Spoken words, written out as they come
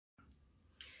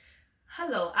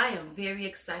Hello, I am very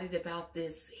excited about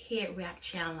this head wrap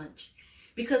challenge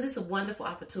because it's a wonderful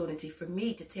opportunity for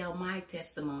me to tell my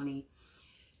testimony.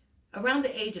 Around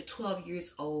the age of 12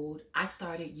 years old, I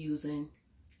started using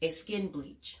a skin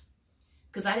bleach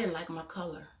because I didn't like my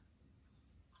color,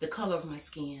 the color of my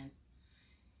skin.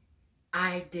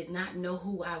 I did not know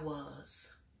who I was.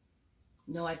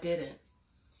 No, I didn't.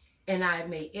 And I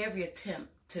made every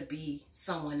attempt to be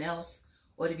someone else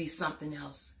or to be something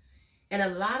else. And a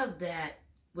lot of that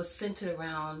was centered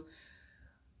around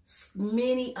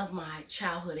many of my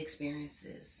childhood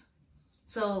experiences.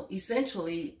 So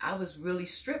essentially, I was really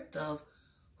stripped of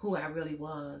who I really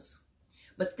was.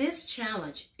 But this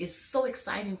challenge is so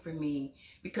exciting for me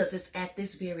because it's at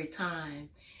this very time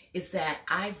is that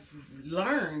I've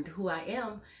learned who I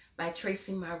am by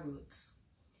tracing my roots.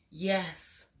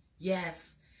 Yes,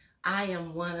 I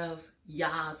am one of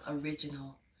Yah's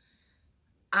original.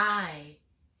 I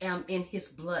am in his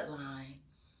bloodline,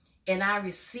 and I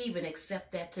receive and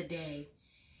accept that today.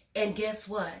 And guess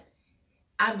what?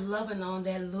 I'm loving on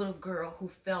that little girl who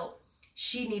felt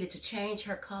she needed to change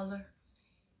her color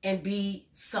and be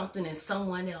something and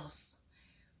someone else.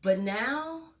 But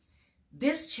now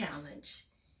this challenge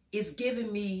is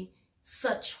giving me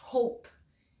such hope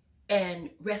and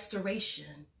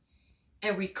restoration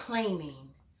and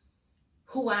reclaiming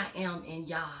who I am in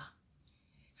Yah.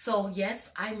 So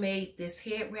yes, I made this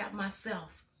head wrap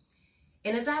myself.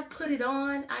 And as I put it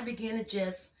on, I began to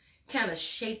just kind of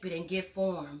shape it and get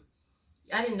form.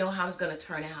 I didn't know how it was going to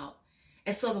turn out.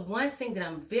 And so the one thing that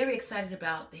I'm very excited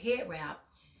about the head wrap,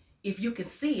 if you can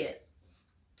see it,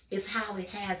 is how it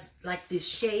has like this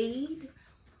shade.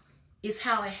 Is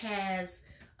how it has,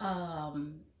 I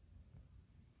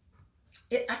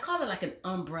call it like an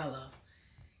umbrella.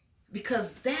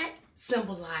 Because that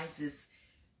symbolizes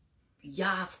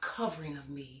Yah's covering of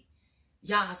me,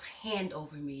 Yah's hand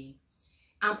over me.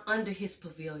 I'm under his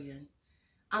pavilion.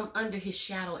 I'm under his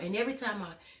shadow. And every time I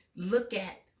look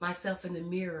at myself in the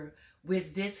mirror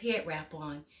with this head wrap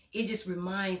on, it just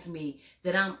reminds me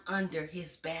that I'm under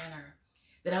his banner,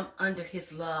 that I'm under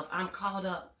his love. I'm caught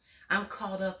up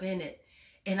in it.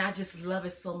 And I just love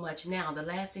it so much. Now, the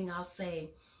last thing I'll say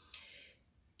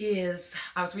is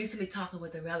I was recently talking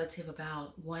with a relative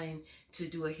about wanting to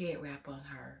do a head wrap on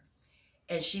her.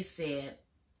 And she said,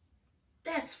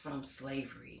 that's from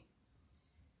slavery.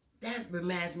 That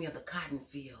reminds me of the cotton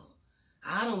field.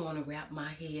 I don't want to wrap my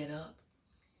head up.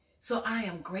 So I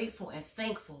am grateful and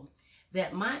thankful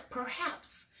that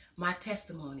perhaps my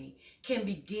testimony can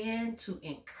begin to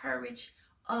encourage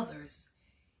others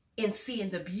in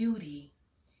seeing the beauty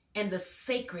and the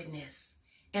sacredness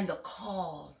and the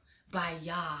call by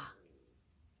Yah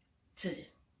to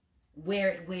wear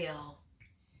it well,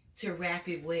 to wrap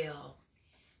it well.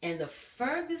 And the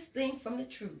furthest thing from the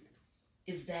truth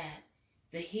is that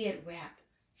the head wrap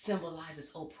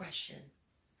symbolizes oppression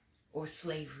or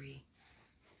slavery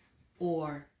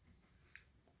or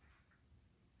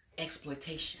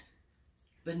exploitation.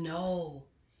 But no,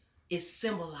 it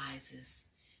symbolizes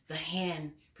the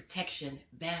hand protection,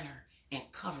 banner, and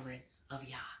covering of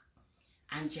Yah.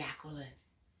 I'm Jacqueline.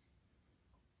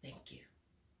 Thank you.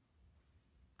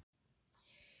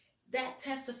 That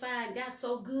testifying got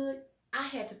so good, I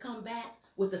had to come back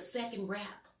with a second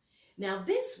wrap. Now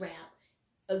this wrap,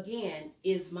 again,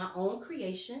 is my own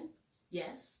creation.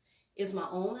 Yes, it's my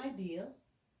own idea.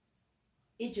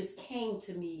 It just came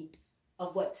to me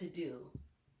of what to do.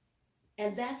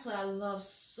 And that's what I love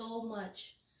so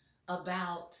much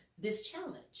about this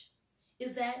challenge,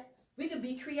 is that we can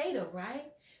be creative,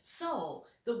 right? So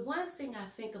the one thing I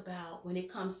think about when it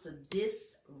comes to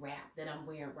this wrap that I'm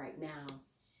wearing right now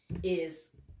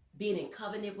is being in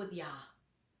covenant with Yah,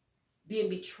 being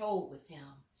betrothed with him,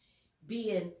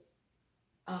 being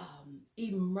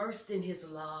immersed in his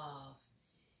love,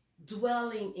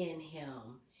 dwelling in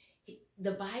him.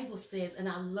 The Bible says, and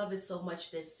I love it so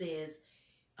much, that says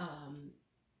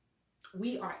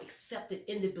we are accepted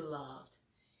in the beloved,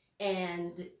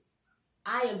 and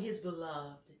I am his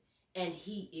beloved, and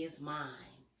he is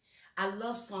mine. I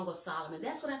love Song of Solomon.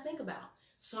 That's what I think about.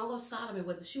 Song of Solomon,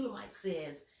 where the Shulamite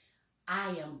says,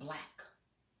 I am black.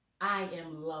 I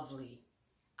am lovely.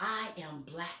 I am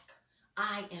black.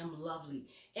 I am lovely.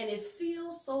 And it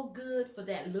feels so good for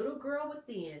that little girl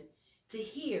within to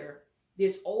hear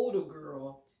this older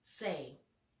girl say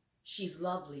she's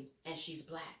lovely and she's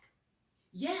black.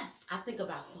 Yes, I think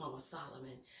about Song of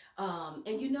Solomon.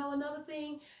 And you know, another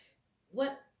thing,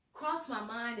 what crossed my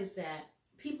mind is that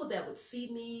people that would see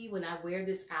me when I wear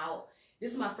this out,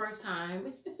 this is my first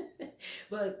time,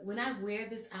 but when I wear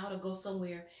this out or go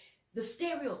somewhere, the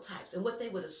stereotypes and what they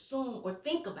would assume or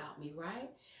think about me, right?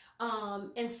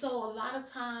 And so a lot of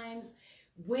times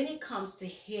when it comes to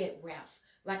head wraps,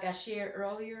 like I shared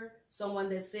earlier, someone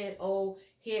that said, oh,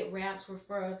 head wraps were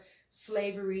for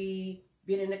slavery,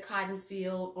 been in the cotton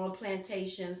field, on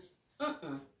plantations.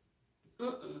 And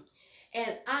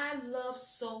I love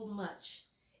so much.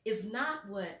 It's not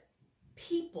what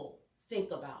people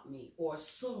think about me or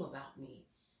assume about me.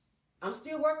 I'm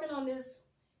still working on this.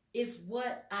 It's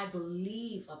what I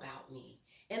believe about me.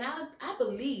 And I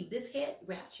believe this head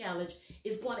wrap challenge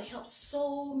is going to help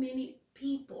so many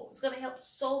people. It's going to help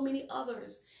so many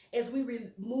others as we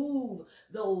remove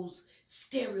those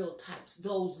stereotypes,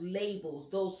 those labels,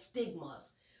 those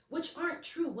stigmas, which aren't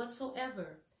true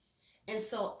whatsoever. And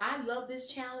so I love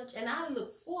this challenge, and I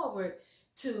look forward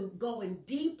to going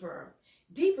deeper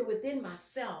within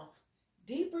myself,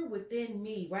 deeper within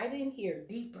me, right in here,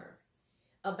 deeper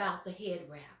about the head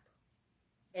wrap.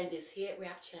 And this head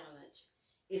wrap challenge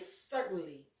is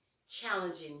certainly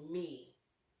challenging me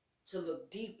to look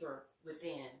deeper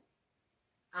within.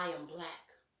 I am Black.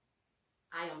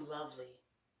 I am lovely.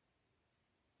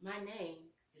 My name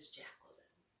is Jack.